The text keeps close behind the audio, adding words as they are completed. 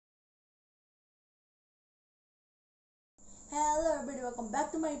everybody, welcome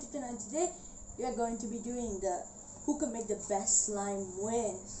back to my YouTube channel, and today we are going to be doing the who can make the best slime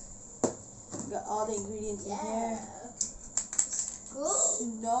wins. Got all the ingredients in here.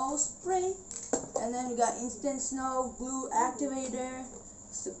 Snow spray, and then we got instant snow, glue activator.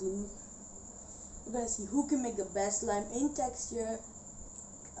 It's the glue. We're gonna see who can make the best slime in texture.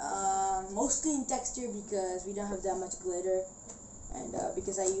 Mostly in texture because we don't have that much glitter, and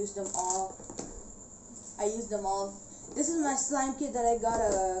because I used them all. This is my slime kit that I got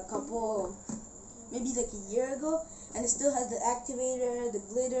a couple, maybe like a year ago, and it still has the activator, the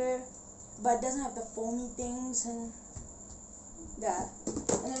glitter, but it doesn't have the foamy things and that.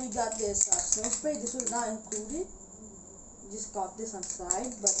 And then we got this snow spray. This was not included. We just got this on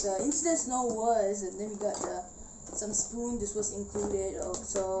side, but the instant snow was. And then we got some spoon. This was included. Oh,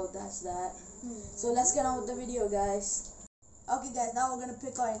 so that's that. So let's get on with the video, guys. Okay, guys, now we're gonna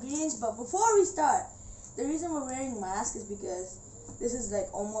pick our ingredients. But before we start, the reason we're wearing masks is because this is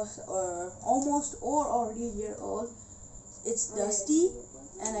like almost or already a year old. It's dusty,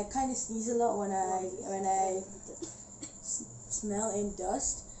 and I kind of sneeze a lot when I smell in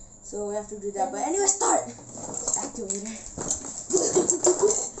dust. So we have to do that. But anyway, start. Activator.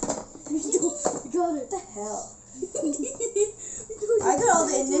 We got it. What the hell? I got all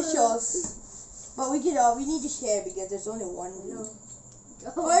the initials, but we need to share because there's only one glue.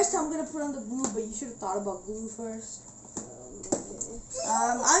 First, I'm gonna put on the glue, but you should have thought about glue first.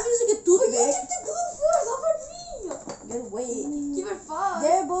 I'm using a toothpick. You did the glue first. How about me? Wait. Give it fast.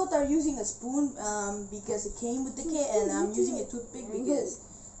 They both are using a spoon because it came with the kit, and I'm using a toothpick because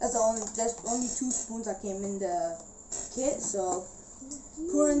there's only 2 spoons that came in the kit. So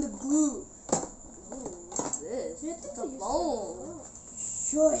pour in the glue. What's this? It's a bowl.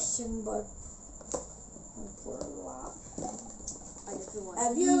 Shush, but pour a lot.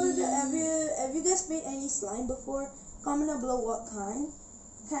 Have you guys made any slime before? Comment down below what kind.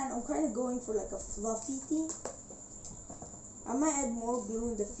 I'm kind of going for like a fluffy thing. I might add more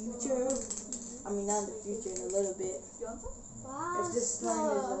glue in the future. I mean, not in the future, in a little bit. Wow. If this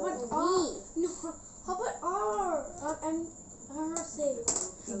slime is How about R? I'm not saying.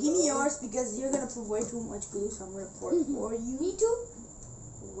 Give me yours because you're gonna put way too much glue, so I'm gonna pour it for you. Me too.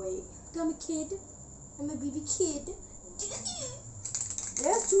 Wait. I'm a kid. I'm a baby kid. They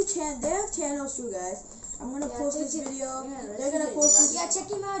have channels too, guys. I'm gonna post this video. They're gonna post this. Yeah, check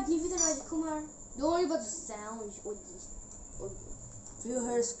him out. Nivita Rajakumar. Don't worry about the sound. If you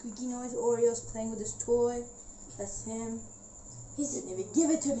heard a squeaky noise, Oreo's playing with his toy. That's him. He said,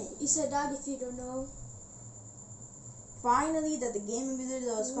 "Give it to me." He said that if you don't know. Finally, that the gaming video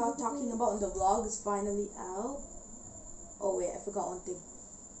that I was talking about in the vlog is finally out. Oh wait, I forgot one thing.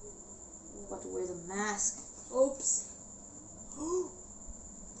 I'm about to wear the mask. Oops.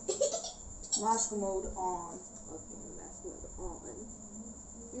 Mask mode on. Okay, mask mode on.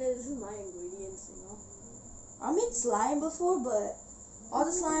 This is my ingredients, I made slime before, but all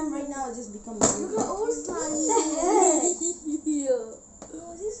the slime right now has just become Look at old slime. What the heck? Yeah.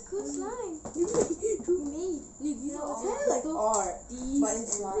 Oh, this is good slime. You made. These are all kind of like art, these but in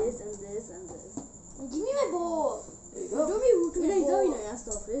slime. and this and this. Give me my bowl. There you go. Don't be rude to my bowl.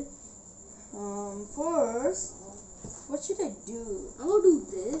 First, what should I do? I'm gonna do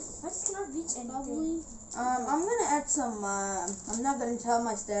this. I just cannot reach anything. I'm gonna add some. I'm not gonna tell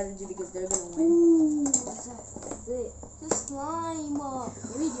my strategy because they're gonna win. Ooh, that's it. This slime.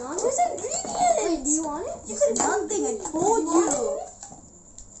 Maybe do you want it? There's ingredients. Wait, do you want it? You could nothing. I told you.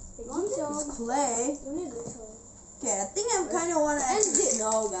 It's clay. You need this one. Okay, I think I kind of want to add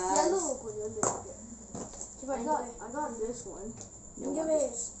snow, guys. Yellow. I got this one. You Give want it.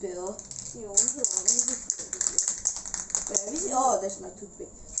 to spill. You want it? Oh, that's my toothpick.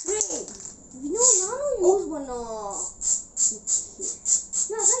 3. No, I don't use one. No,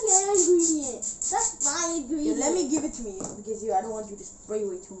 that's not your ingredient. That's my ingredient. Yeah, let me give it to me because I don't want you to spray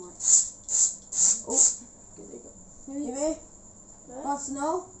way too much. Oh, okay, there you go. Hey, want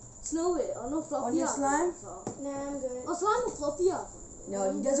snow? Snow it. Oh, no fluffy. On your slime? Nah, I'm good. Oh, slime is fluffy. No,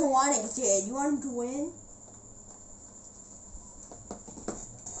 he doesn't want it, Jade. You want him to win?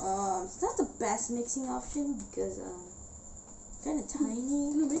 It's not the best mixing option because kind of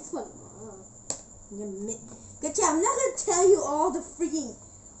tiny. You mix one. Good job. I'm not gonna tell you all the freaking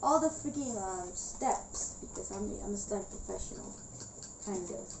steps because I'm a slime professional, kind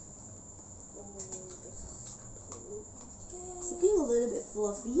of. It's looking a little bit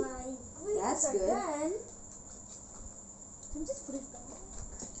fluffy. That's good. Can you just put it back?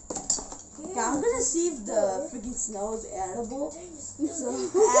 Okay, I'm gonna see if the freaking snow is edible. So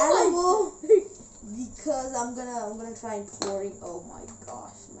edible because I'm gonna try and pour it. Oh my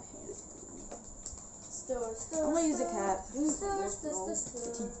gosh, my hand is bleeding. Stir I'm gonna use the cap. Stir.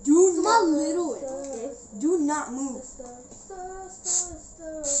 Do Come not on, little one. Okay. Do not move.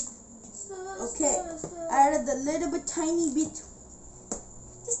 Okay. I added a little bit, tiny bit.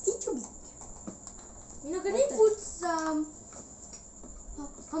 Just little bit. You know, can What I the- put some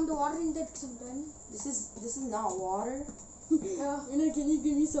the water in that sometime? This is not water. Yeah. You know, can you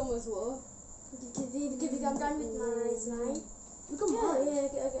give me some as well? Because I'm done with my slime. Look at mine.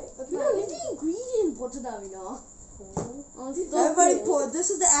 Okay. You know, it's the ingredient for today, you know. Everybody pour. This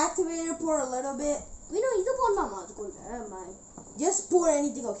is the activator. Pour a little bit. We know he's a pot mama. My. Just pour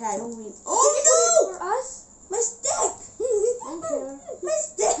anything, okay? I don't really. For Oh us? no! My stick. Don't care. My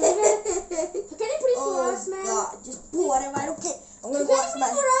stick. Can you please for Oh us, man? God! Just pour whatever. I don't care. I'm gonna Can wash you my.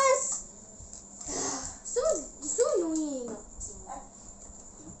 please for us? So annoying.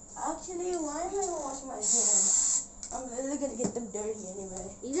 Actually, why am I washing my hands? I'm really gonna get them dirty anyway.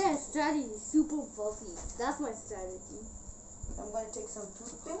 Either strategy, super fluffy. That's my strategy. I'm gonna take some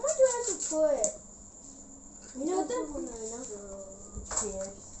toothpaste. Then what do I have to put? You know what that?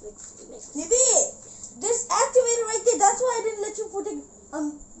 Cheers. Like, Nibi! This activator right there, that's why I didn't let you put it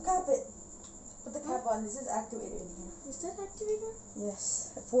cap it. Put the cap on. This is activator in here. Is that activator?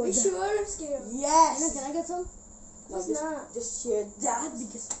 Yes. I Are poured you that. sure? I'm scared. Yes. you know, can I get some? No, It's just, not. just share that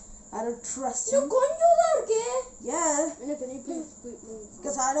because I don't trust No, you. controller, okay? Yeah. You know, can you please put me?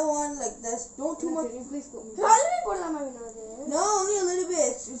 Because I don't want like this. Don't too much. Can you please put me? How do we put that maybe not there? No, only a little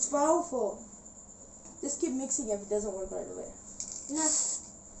bit. It's powerful. Just keep mixing if it doesn't work right away. No.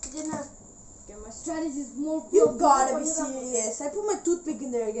 It did not. Okay, my strategy is more. You gotta Put be it up. serious. I put my toothpick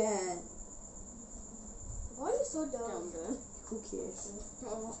in there again. Why are you so Okay, dumb? I'm done. Who cares?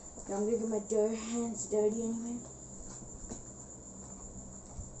 Oh. I'm gonna get my hands dirty anyway.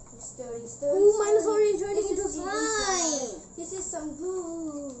 Stir. Ooh, mine is already turning This into is slime. This is some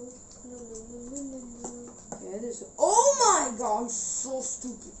glue. No. Yeah, this. Oh my god, I'm so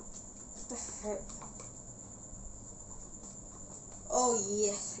stupid. What the heck? Oh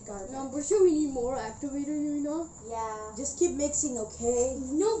yes, I got it. No, I'm pretty sure we need more activator, you know. Yeah. Just keep mixing, okay?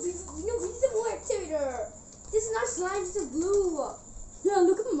 No, we need some more activator. This is not slime, this is glue. Yeah,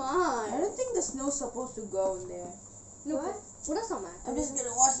 look at I mine. don't think the snow's supposed to go in there. No, What? put us some I'm activator. just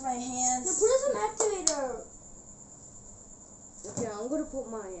gonna wash my No, hands. put us some activator. Okay, I'm gonna put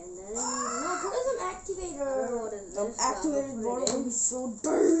mine in there. No, put us some I don't know activator. what it is. The but I'm activated gonna put water it will in. be so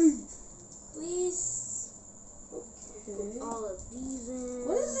dirty. Please. Okay. All of these in.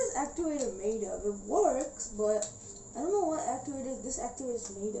 What is this activator made of? It works, but I don't know what activator this activator is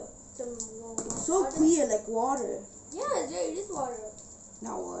made of. Some So clear, like water. Yeah, there it is water.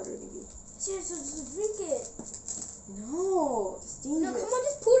 Not water, maybe. Seriously, just drink it. No, it's No, dangerous. come on,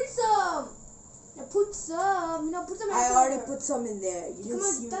 just put some. No, put some. No, put some I activator. already put some in there. You Come didn't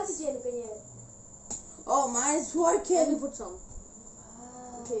on, see that's it. it. Oh, mine is Let me working. put some.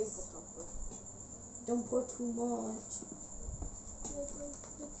 Okay, you put some. Don't pour too much.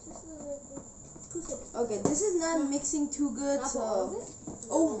 Okay, this is not mixing too good, Not all of so. it?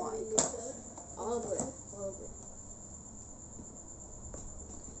 Oh my god. All of it. All of it.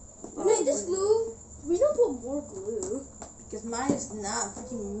 No, this glue. We don't put more glue. Because mine is not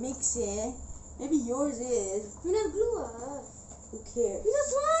freaking mixing. Maybe yours is. We not glue us. Who cares? We not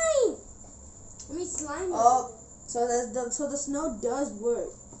slime. I mean slime. Oh, so the snow does work.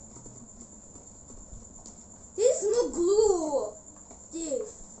 This is no glue.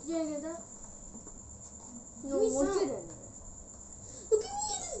 This. Did you get that? No, Give me what's some. it in? Look at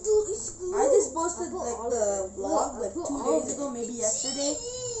me. This glue. It's glue. I just posted I put like all the of it. vlog I like put 2 all of days it. ago, maybe yesterday.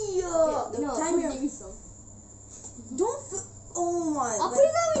 Yeah. The No, time you're. give me some. Don't. Oh my. I'll like, put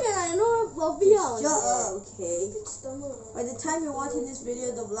it down in there. I know I'll be out. Shut up, okay. It's stomach. By the time you're watching this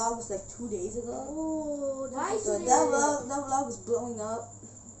video, the vlog was like 2 days ago. Oh, why is So it? that vlog was blowing up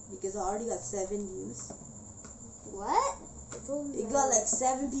because I already got 7 views. What? It got like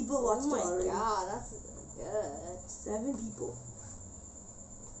 7 people Oh watched my it already. god, that's good. 7 people.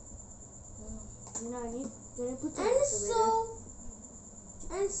 You know, can I put some And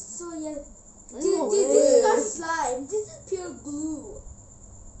activator? so yeah. No This is way. not slime. This is pure glue.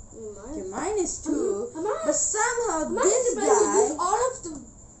 Okay, mine is too. Am I? But somehow Am I this surprised you use guy. all of the?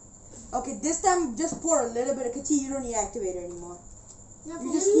 Okay, this time just pour a little bit of Kati. You don't need activator anymore. No,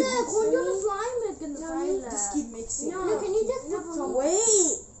 You just keep look, mixing. you're the slime making the No, slime. Just keep mixing. No, can you just put some?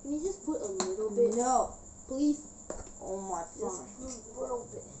 Wait. Can you just put a little bit? No. Please. Oh my Just god. a little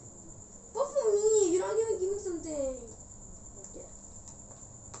bit. But for me, you're not gonna give me something. Okay.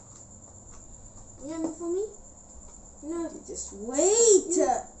 You know what I mean for me? No. Just wait.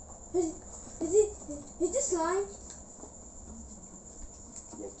 Is it slime?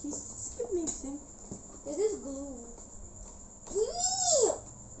 Yeah, keep mixing. It is glue.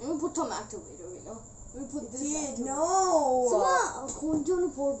 Let me put some activator, you know. Let me put this Dude, activator. no. கொஞ்சோண்டு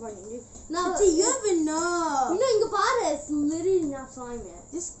போர் பண்ணி நான் See, you have enough. இங்க பாரு, it's literally not slime yet.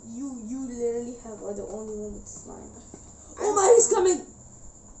 This you literally are the only one with slime. Oh my, he's coming.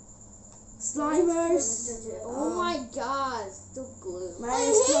 Slimers. Oh my god, it's still glue. Mine I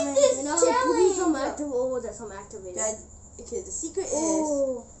is hate coming. this You know, give me some challenge. there's some activator. Guys, okay, the secret is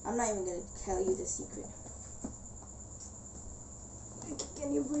Oh, I'm not even gonna tell you the secret.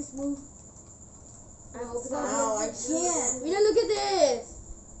 can you please move? Ow, I can't. Vina, look at this.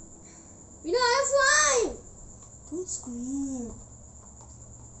 Vina, I have slime. Don't scream.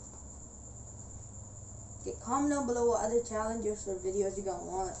 Okay, comment down below what other challenges or videos you guys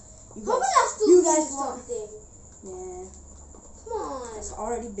want. You How guys, about us you do guys want. something? Yeah, Come on. it's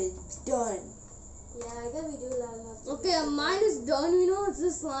already been done. Yeah, I guess we do that. Okay, mine is done. You know, it's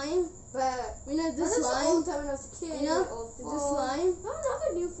this slime. But Vina, this this is slime. old time when I was a kid. You know, Oh, this slime. I have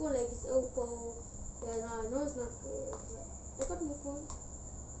a new phone like it's Oppo. Yeah, no, I know it's not good. I got a new phone.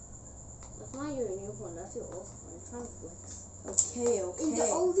 That's not your new phone. That's your old phone. You're trying to flex. Okay, In the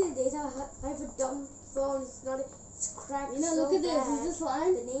okay. olden days, I have a dumb phone. It's not. It's cracked. You know, so look at this. bad. Is this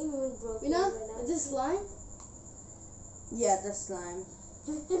slime? The name even broke. You know, right now. is this slime? Yeah, the slime.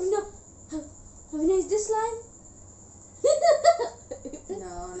 Have you know, is this slime?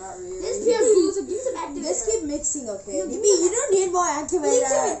 No, not really. This pure glue, so give some activator. Let's keep mixing, okay? No, Maybe you don't need more Mix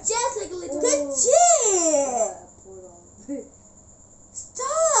activator. it just like a little Good bit. shit.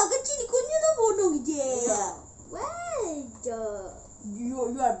 Stop. Kecil kunyah dah bodoh je. Wait. You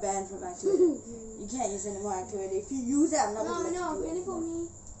are banned from activator. You can't use any more activator. If you use it, I'm not No, gonna let no, you do really it for anymore. me.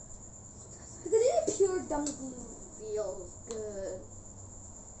 Because it is pure dumb glue. Feels good.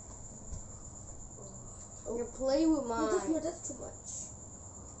 You play with No, mine. that's too much.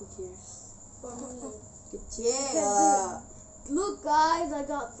 Who cares? For me. Kecil. Look, guys, I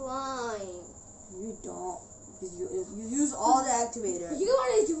got slime. You don't. Because you use all the activator. You guys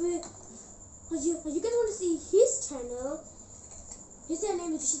want to do it? You guys want to see his channel? His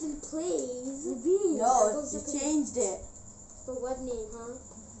name is She's in Plays. No, you changed it. So what name, huh?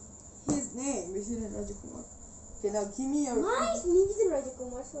 His name is Rajakumar. Okay, now give me your. My name is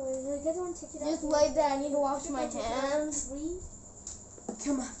Rajakumar. So you guys want to check it out? Just wait there. I need to wash my hands.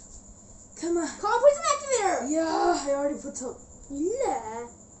 Come on. Come on. Come on, put some activator. Yeah, I already put some. Yeah.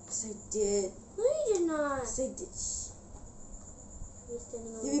 Yes, I did. No, you did not. Yes, I did. You're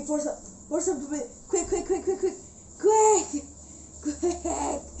standing on Give me force up. Force up. Quick. Quick.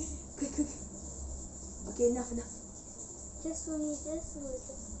 Okay, enough. Just a little.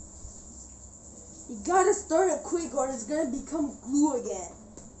 You gotta start it quick or it's gonna become glue again.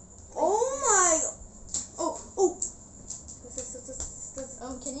 Oh my. Oh.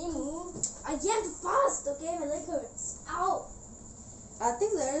 Can you move? I can't fast, okay? My leg hurts. Ow. I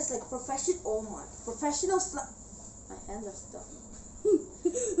think there is like professional slime. My hands are stuck.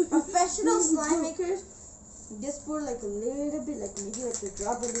 Professional slime makers just put like a little bit, like maybe like a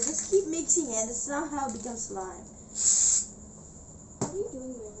drop, and they just keep mixing it and it somehow becomes slime. What are you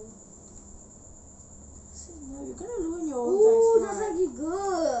doing, man? See, now you're gonna ruin your own Ooh, slime. that's actually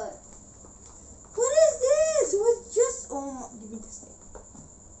good. What is this? It was just give me this thing.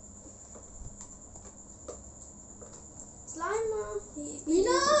 Slime, You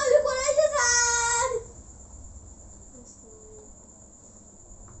know, look what I just had.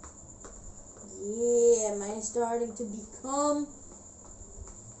 Yeah, mine's starting to become.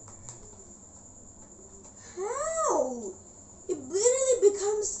 How? It literally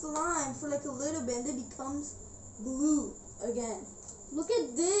becomes slime for like a little bit and then becomes glue again. Look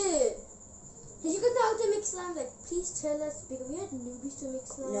at this. Did you guys know how to make slime? Like, please tell us because we had newbies to make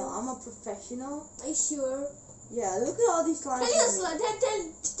slime. No, I'm a professional. Are you sure? Yeah, look at all these slimes. Tell your slime.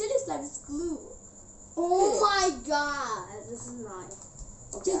 Tell your slime it's glue. Oh my god. This is nice.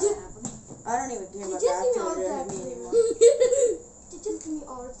 Okay, Did you- I don't even care about Just that give me all of activator that. to me anymore. Just give me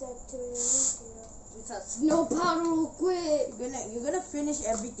all of that too. It's a snow powder real quick. You're gonna finish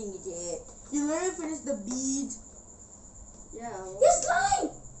everything you did. You literally finished the beads. Yeah. Your slime.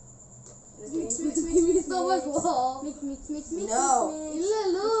 Mix. Give me so much wall. Mix. No.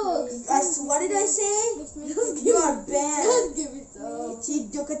 Look. What did I say? Mix. You are banned. Just give me some.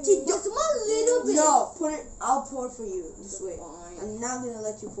 Just one little bit. No, put it. I'll pour for you this way. Fine. I'm not gonna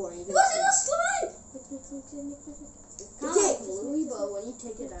let you pour. You're What's in gonna the slime? Okay. Glue, but when you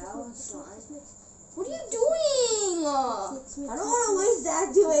take it out, it's slime. What are you doing? I don't want to waste the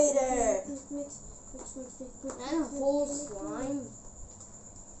activator. And a whole slime.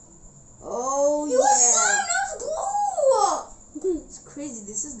 Oh You yeah. slime knows glue. It's crazy.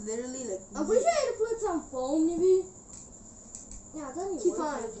 This is literally like. I'm pretty sure I had to put some foam, maybe. Yeah, I don't Keep even on.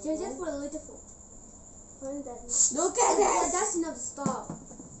 want Just put a little foam. Find that. Look at Yeah, this. that's enough to stop.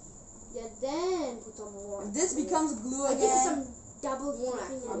 Yeah, then put some more. If this becomes glue I give it again, some double More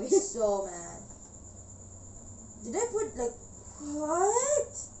flipping I'll it. be so mad. Did I put like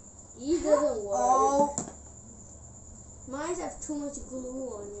what? He doesn't work. Oh, Mine have too much glue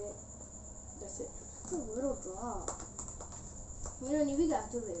on it. That's it. It's a little drop. We don't need. We got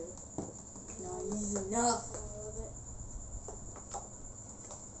to there. no, easy enough.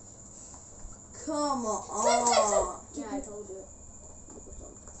 Come on. Yeah, I told you.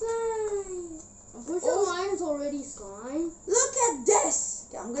 Slime. I'm pretty sure mine is already slime. Look at this.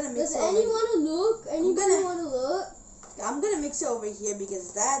 Okay, I'm gonna mix Does it over. anyone want to look? Anybody gonna- want to look? I'm gonna mix it over here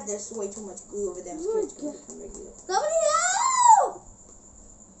because there's way too much glue over there. I'm scared it's gonna become regular. Somebody help!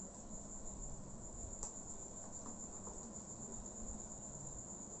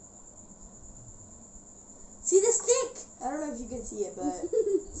 See the stick? I don't know if you can see it, but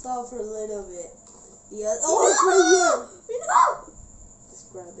it's all for a little bit. The other, oh, it's right here. No!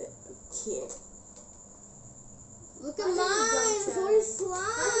 Just grab it. Okay. Look I at hate the mine. dumb It's already I hate the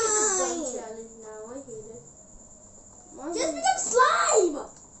dumb slime. challenge now. I hate it. Mine's Just already- become slime.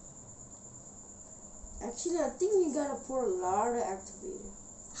 Actually, I think we gotta pour a lot of activator.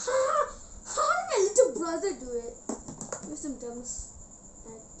 How did my little brother do it? With some dumb activator.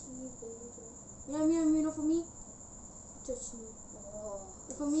 You know, for me? Touch me.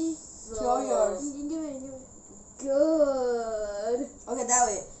 For me? Show yours. Give it. Good. Okay, that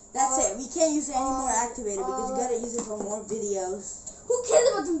way. That's it. We can't use any more activator because you gotta use it for more videos. Who cares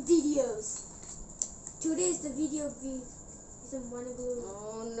about them videos? Today's the video is in one glue.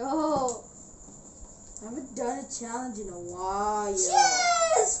 Oh no. I haven't done a challenge in a while.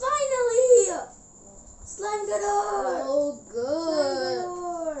 Yes! Finally! Slime galore! Oh, Slime good.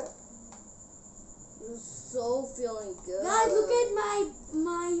 galore! You're so feeling good. Guys, look at my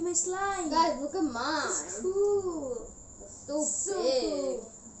slime. Guys, look at mine. It's cool. It's so, So big. cool.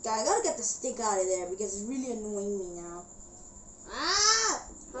 I gotta get the stick out of there because it's really annoying me now. Ah!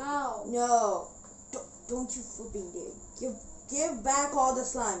 How? No. Don't you flipping dare. Give back all the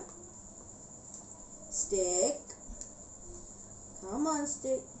slime. Stick. Come on,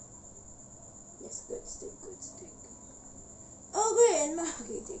 stick. Yes, good stick, good stick. Oh, great. And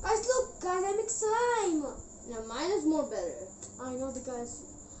okay, take. Guys, look, guys, I make slime. Now mine is more better. I know the guys.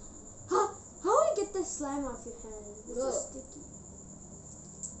 How do you get the slime off your hand? It's so Look. sticky.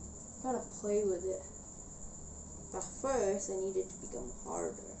 Gotta play with it. But first, I need it to become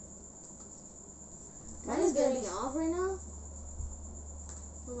harder. Mine is getting off right now.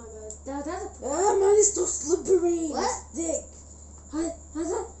 Oh my god. That's a Ah, mine is so slippery. What? Stick. I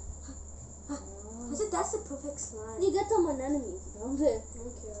said that's the perfect slime. You get some anemones, don't they?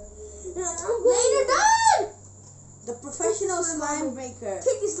 Okay. Later done! The professional Take the slime slime breaker.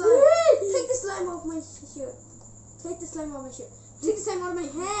 Take the slime. Take the slime off my shirt. Take the slime off my shirt. Take the slime out of my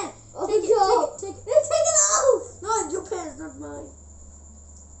hand. Oh, Take it. no. Take it off. No, your pants, not mine.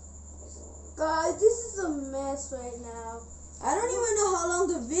 Guys, this is a mess right now. I don't even know how long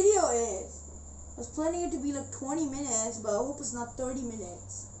the video is. I was planning it to be like 20 minutes, but I hope it's not 30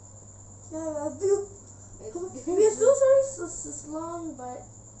 minutes. Yeah, I feel. We are so sorry it's long, but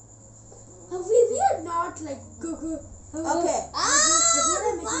we are not like Google. Okay. We're good at Ah,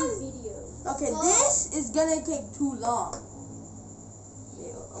 making videos. Okay, this is gonna take too long.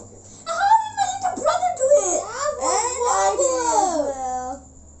 Yeah, okay. How did my little brother do it? And I did as well.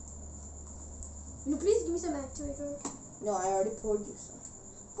 Can you please give me some activator? No, I already poured you some.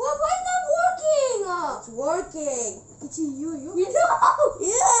 Why is not working? It's working. It's you. Ew. Let me get out of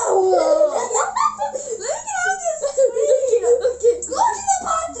this screen. Okay. Go to the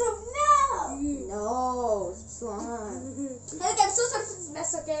bathroom now. No, slime. Okay, I'm so sorry for this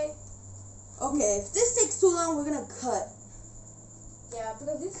mess, okay? Okay, if this takes too long, we're gonna cut. Yeah,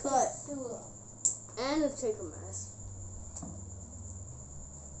 because this Cut. is too long. And it's take a mess.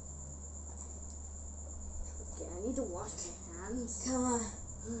 Okay, I need to wash my hands. Come on.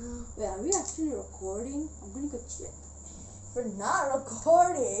 Wait, are we actually recording? I'm gonna go check. We're not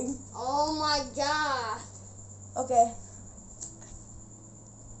recording. Oh my god. Okay.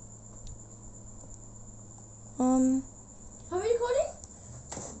 Are we recording?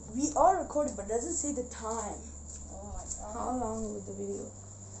 We are recording, but it doesn't say the time. Oh my god. How long was the video?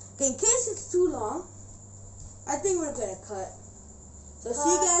 Okay, in case it's too long, I think we're gonna cut. So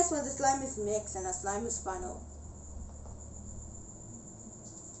see you Cut. guys when the slime is mixed and the slime is final.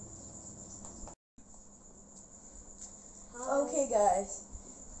 Okay guys,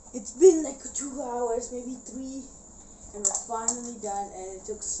 it's been like 2 hours, maybe 3, And we're finally done, and it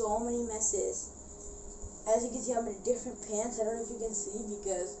took so many messes. As you can see, I'm in different pants. I don't know if you can see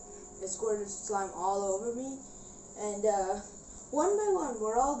because it squirted slime all over me. And one by one,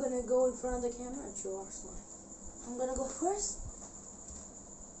 we're all gonna go in front of the camera and show our slime. I'm gonna go first.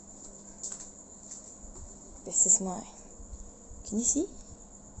 This is mine. Can you see?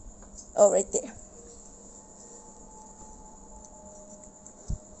 Oh, right there.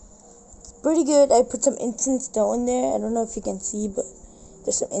 It's pretty good. I put some instant snow in there. I don't know if you can see, but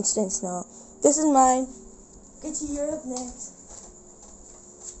there's some instant snow. This is mine. Get you, you're up next.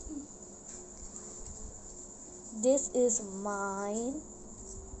 This is mine.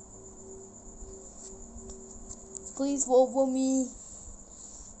 Please vote for me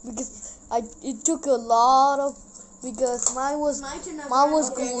because it took a lot of because mine was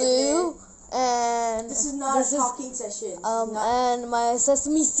Okay, glue and This is not a talking session. and my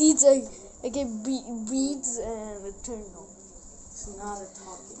sesame seeds I get beads and it turned on. It's not a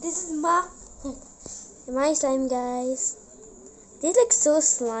talking. This is my slime, guys. They look so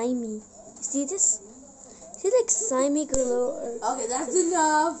slimy. You see this? They like slimy glue. Okay, that's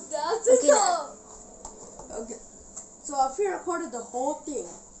enough. That's Okay, Okay. So if you recorded the whole thing,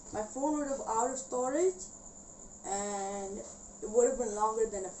 my phone would have out of storage, and it would have been longer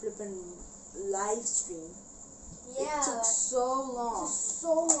than a flippin' live stream. It took so long.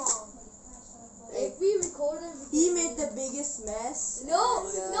 So long. If we recorded, He made the biggest mess. no,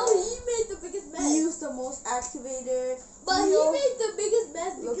 and, he made the biggest He mess. used the most activator. But he Leo- made the biggest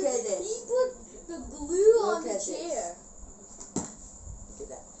mess Look because at this. he put the glue on Look the at this. chair. Look at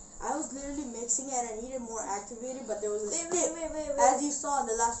that. I was literally mixing it and I needed more activator, but there was a stick. Wait. As you saw in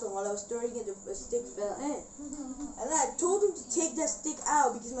the last one, while I was stirring it, the stick fell in. And then I told him to take that stick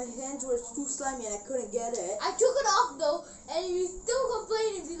out because my hands were too slimy and I couldn't get it. I took it off though, and he still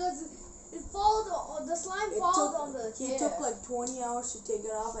complaining because it falls on the slime falls on the chair. It took like 20 hours to take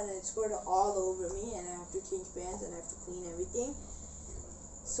it off, and it squirted all over me, and I have to change pants and I have to clean everything.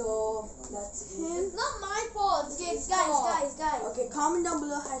 So that's him. It's not my fault. Okay, It's his fault. guys. Okay, comment down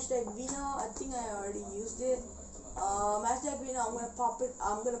below #Vino. I think I already used it. #Vino. I'm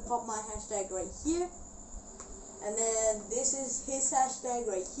gonna pop my hashtag right here, and then this is his hashtag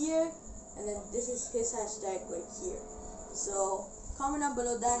right here, and then this is his hashtag right here. So comment down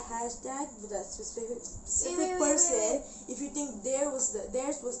below that hashtag with that specific person if you think theirs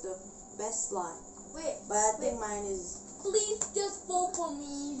was the best slime. Wait, But I think mine is. please just vote for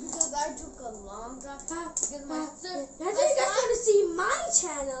me because I took a long time. Because my Now you guys want to see my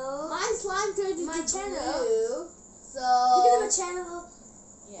channel. my slime turned into My channel. glue. Look at my So channel.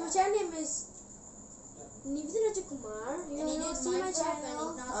 yeah. My channel name is Nivedha Rajakumar. You know, see my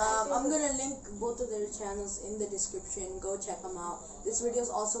channel. I'm gonna link both of their channels in the description. Go check them out. This video is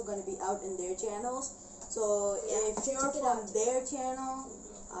also gonna be out in their channels. So if you're check it from out. their channel,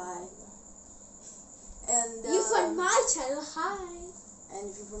 and You find my channel. Hi. and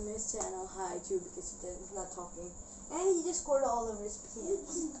if you're from his channel, hi too, because he's not talking, and he just scored all over his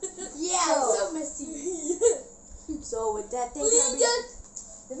pants. Yeah, So- so messy. So with that, thank you. Please everybody. just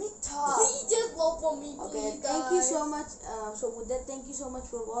Let me talk. please just vote for me, Okay, please, thank you guys. so much. So with that, thank you so much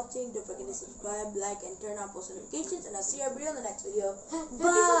for watching. Don't forget to subscribe, like, and turn on post notifications. And I'll see you everybody on the next video. Happy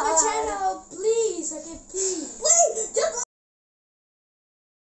for my channel, please. Okay, please. Please just